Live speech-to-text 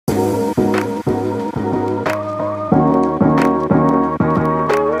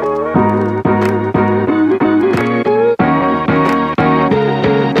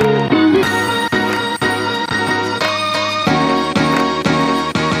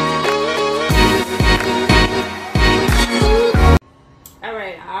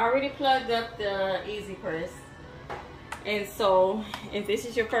plugged up the Easy Press. And so, if this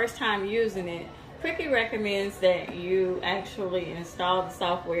is your first time using it, Cricuit recommends that you actually install the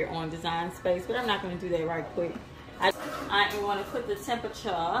software on Design Space, but I'm not going to do that right quick. I am going to put the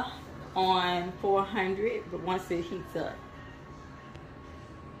temperature on 400, but once it heats up.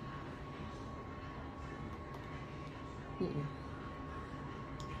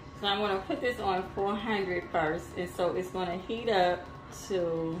 So I'm going to put this on 400 first, and so it's going to heat up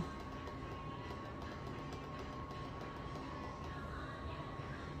to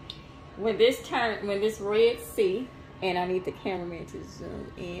when this red C, and I need the cameraman to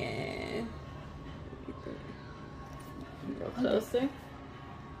zoom in. Go closer.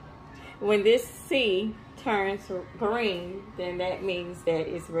 When this C turns green, then that means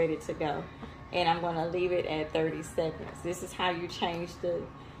that it's ready to go. And I'm going to leave it at 30 seconds. This is how you change the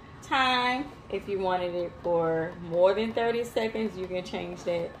time. If you wanted it for more than 30 seconds, you can change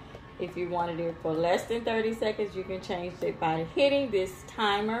that. If you wanted it for less than 30 seconds, you can change it by hitting this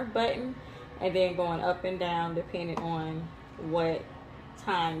timer button and then going up and down depending on what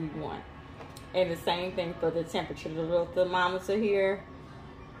time you want. And the same thing for the temperature. The little thermometer here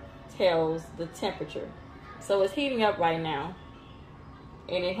tells the temperature. So it's heating up right now,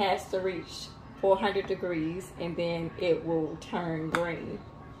 and it has to reach 400 degrees, and then it will turn green.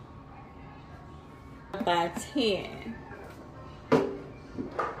 By 10.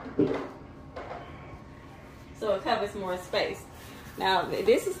 So it covers more space. Now,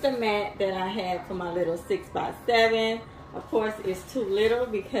 this is the mat that I had for my little 6x7. Of course, it's too little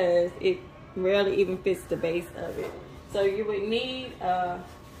because it rarely even fits the base of it. So you would need a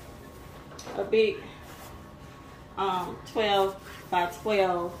big 12 by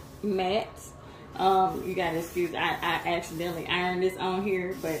 12 mat. You gotta excuse, I accidentally ironed this on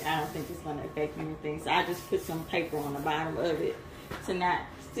here, but I don't think it's gonna affect anything. So I just put some paper on the bottom of it to not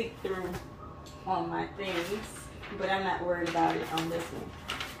stick through on my things, but I'm not worried about it on this one.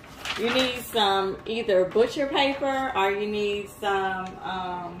 You need some either butcher paper, or you need some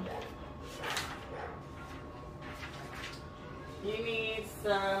you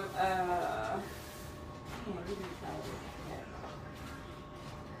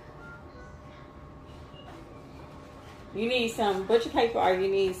need some butcher paper, or you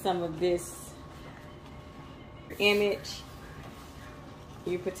need some of this image.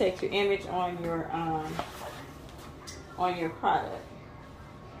 You protect your image on your product.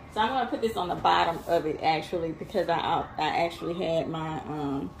 So I'm gonna put this on the bottom of it actually, because I actually had my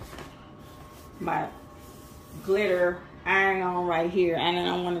my glitter iron on right here, and I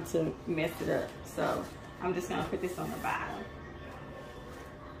don't want it to mess it up. So I'm just gonna put this on the bottom.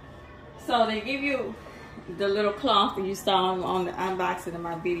 So they give you the little cloth that you saw on the unboxing of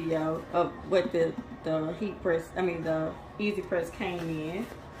my video of what the heat press, the Easy Press came in.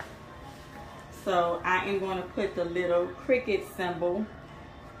 So I am going to put the little Cricuit symbol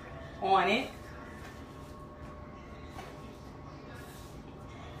on it.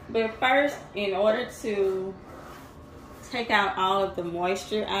 But first, in order to take out all of the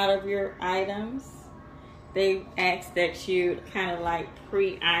moisture out of your items, they ask that you kind of like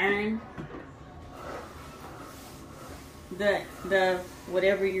pre-iron the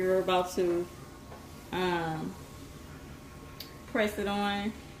whatever you're about to press it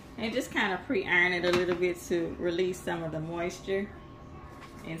on, and just kind of pre-iron it a little bit to release some of the moisture,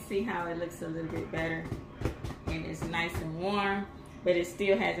 and see how it looks a little bit better. And it's nice and warm, but it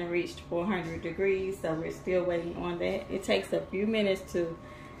still hasn't reached 400 degrees, so we're still waiting on that. It takes a few minutes to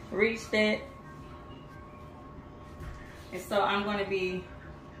reach that. And so I'm going to be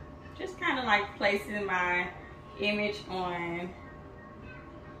just kind of like placing my image on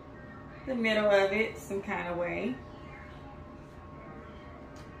the middle of it some kind of way.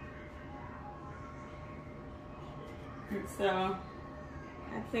 And so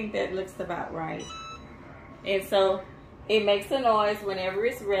I think that looks about right. And so it makes a noise whenever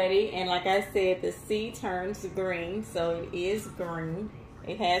it's ready, and like I said, the C turns green, so it is green.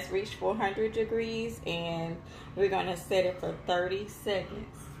 It has reached 400 degrees, and we're gonna set it for 30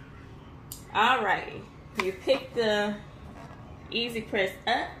 seconds. Alrighty, you pick the Easy Press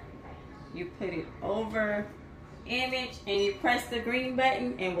up, you put it over image, and you press the green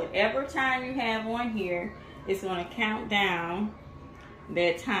button, and whatever time you have on here, it's gonna count down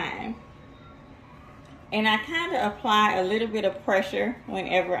that time. And I kind of apply a little bit of pressure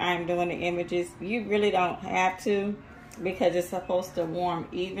whenever I'm doing the images. You really don't have to, because it's supposed to warm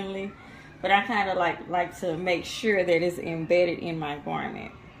evenly, but I kind of like to make sure that it's embedded in my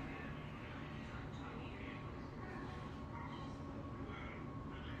garment.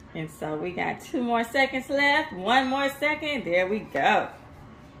 And so we got 2 more seconds left. 1 more second. There we go.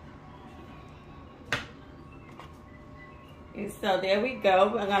 And so there we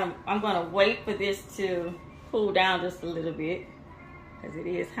go. I'm gonna wait for this to cool down just a little bit because it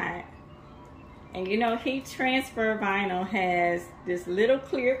is hot. And you know, heat transfer vinyl has this little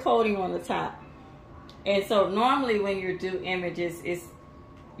clear coating on the top. And so normally when you do images,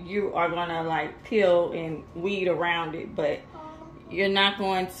 you are gonna like peel and weed around it, but you're not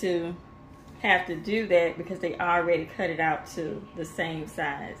going to have to do that because they already cut it out to the same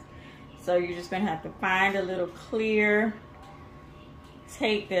size. So you're just gonna have to find a little clear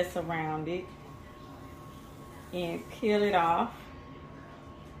tape that's around it and peel it off.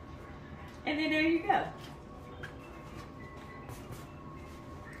 And then there you go.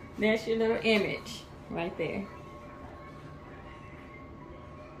 That's your little image right there.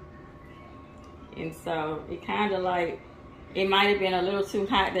 And so it kind of like, it might have been a little too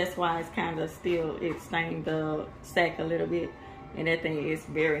hot. That's why it's kind of still, it stained the sack a little bit. And that thing is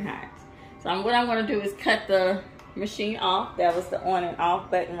very hot. So what I'm going to do is cut the machine off. That was the on and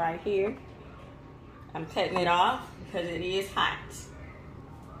off button right here. I'm cutting it off because it is hot.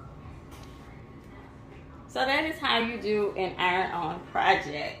 So that is how you do an iron-on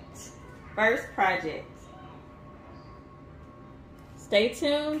project. First project. Stay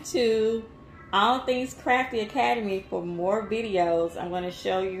tuned to All Things Crafty Academy for more videos. I'm going to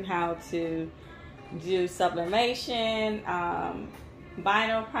show you how to do sublimation,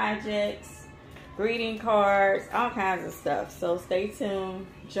 vinyl projects, greeting cards, all kinds of stuff. So stay tuned,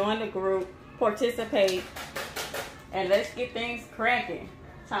 join the group, participate, and let's get things cracking.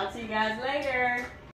 Talk to you guys later.